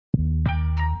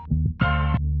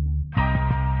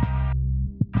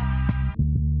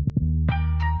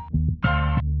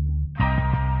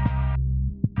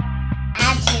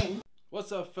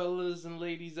What's up, fellas and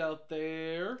ladies out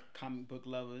there? Comic book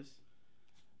lovers.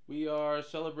 We are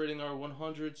celebrating our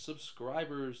 100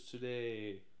 subscribers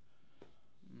today.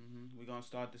 We're going to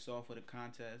start this off with a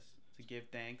contest to give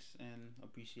thanks and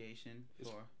appreciation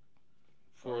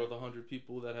for the 100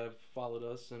 people that have followed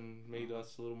us and made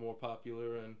us a little more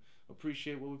popular and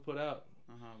appreciate what we put out.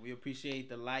 We appreciate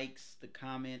the likes, the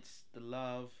comments, the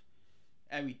love,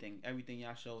 everything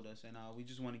y'all showed us, and we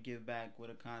just want to give back with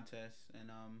a contest.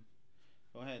 And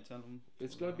go ahead, tell them.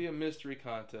 It's going to be a mystery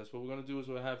contest. What we're going to do is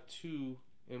we'll have 2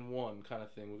 in 1 kind of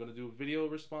thing. We're going to do video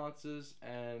responses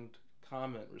and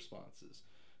comment responses.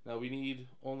 Now we need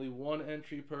only 1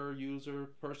 entry per user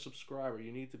per subscriber.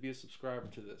 You need to be a subscriber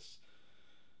to this.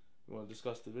 You want to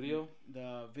discuss the video?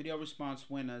 The video response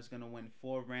winner is going to win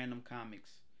 4 random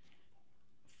comics.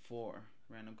 4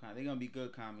 random comics. They're going to be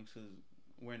good comics because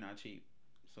we're not cheap.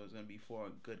 So it's going to be 4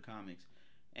 good comics.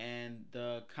 And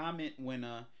the comment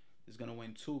winner is going to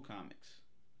win 2 comics.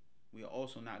 We are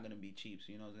also not going to be cheap,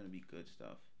 so you know it's going to be good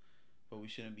stuff. But we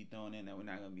shouldn't be throwing in that we're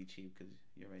not going to be cheap because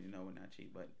you already know we're not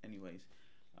cheap. But anyways,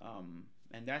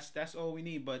 and that's all we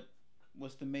need. But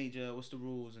what's the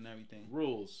rules and everything?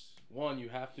 Rules. 1, you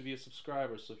have to be a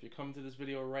subscriber. So if you're coming to this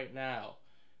video right now,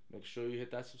 make sure you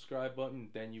hit that subscribe button,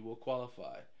 then you will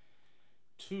qualify.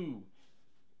 2,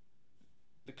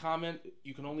 the comment,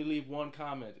 you can only leave 1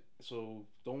 comment. So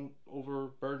don't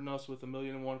overburden us with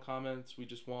 1,000,001 comments. We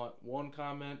just want 1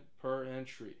 comment per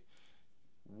entry.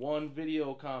 1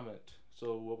 video comment.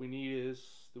 So what we need is,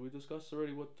 did we discuss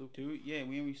already what the... Yeah,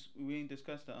 we didn't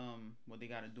discuss the what they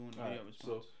got to do in the video response.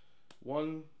 So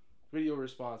 1 video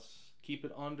response. Keep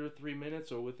it under 3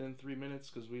 minutes or within 3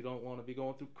 minutes because we don't want to be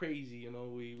going through crazy. You know,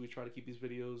 we try to keep these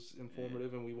videos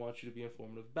informative, and we want you to be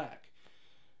informative back.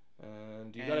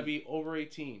 And you got to be over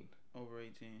 18. Over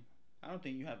 18. I don't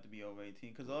think you have to be over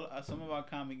 18 because some of our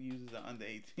comic users are under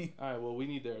 18. All right, well, we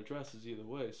need their addresses either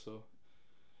way. So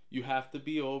you have to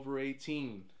be over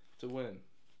 18 to win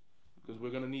because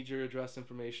we're going to need your address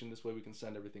information. This way we can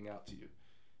send everything out to you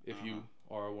if you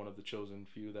are one of the chosen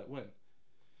few that win.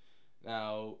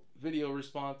 Now, video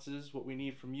responses, what we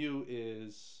need from you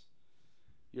is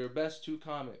your best 2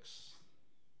 comics.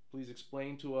 Please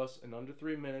explain to us in under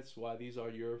 3 minutes why these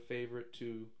are your favorite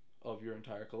 2 of your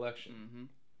entire collection.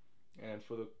 And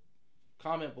for the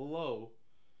comment below,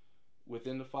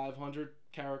 within the 500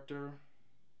 character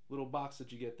little box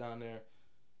that you get down there,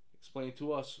 explain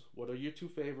to us what are your 2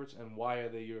 favorites and why are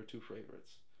they your 2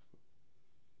 favorites.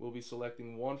 We'll be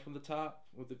selecting 1 from the top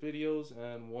with the videos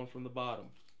and 1 from the bottom.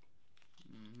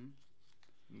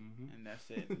 And that's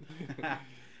it.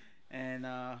 And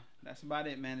that's about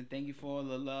it, man. And thank you for all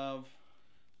the love.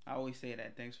 I always say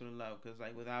that. Thanks for the love, because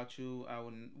like without you,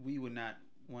 we would not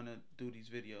want to do these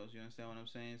videos. You understand what I'm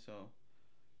saying? So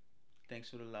thanks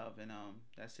for the love, and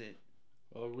that's it.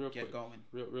 Well, Get going.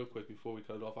 Real quick before we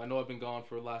cut it off. I know I've been gone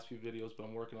for the last few videos, but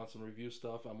I'm working on some review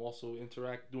stuff. I'm also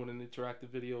doing an interactive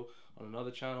video on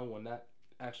another channel. When that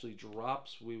actually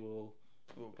drops, we'll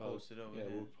post it over there.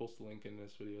 We'll post the link in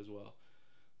this video as well.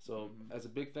 So as a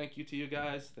big thank you to you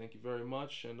guys, thank you very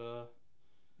much, and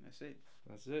that's it.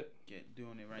 That's it. Get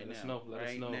doing it right now. Let us know.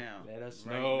 Right now. Let us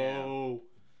right know. Now.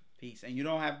 Peace. And you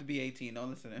don't have to be 18.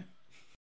 Don't listen to him.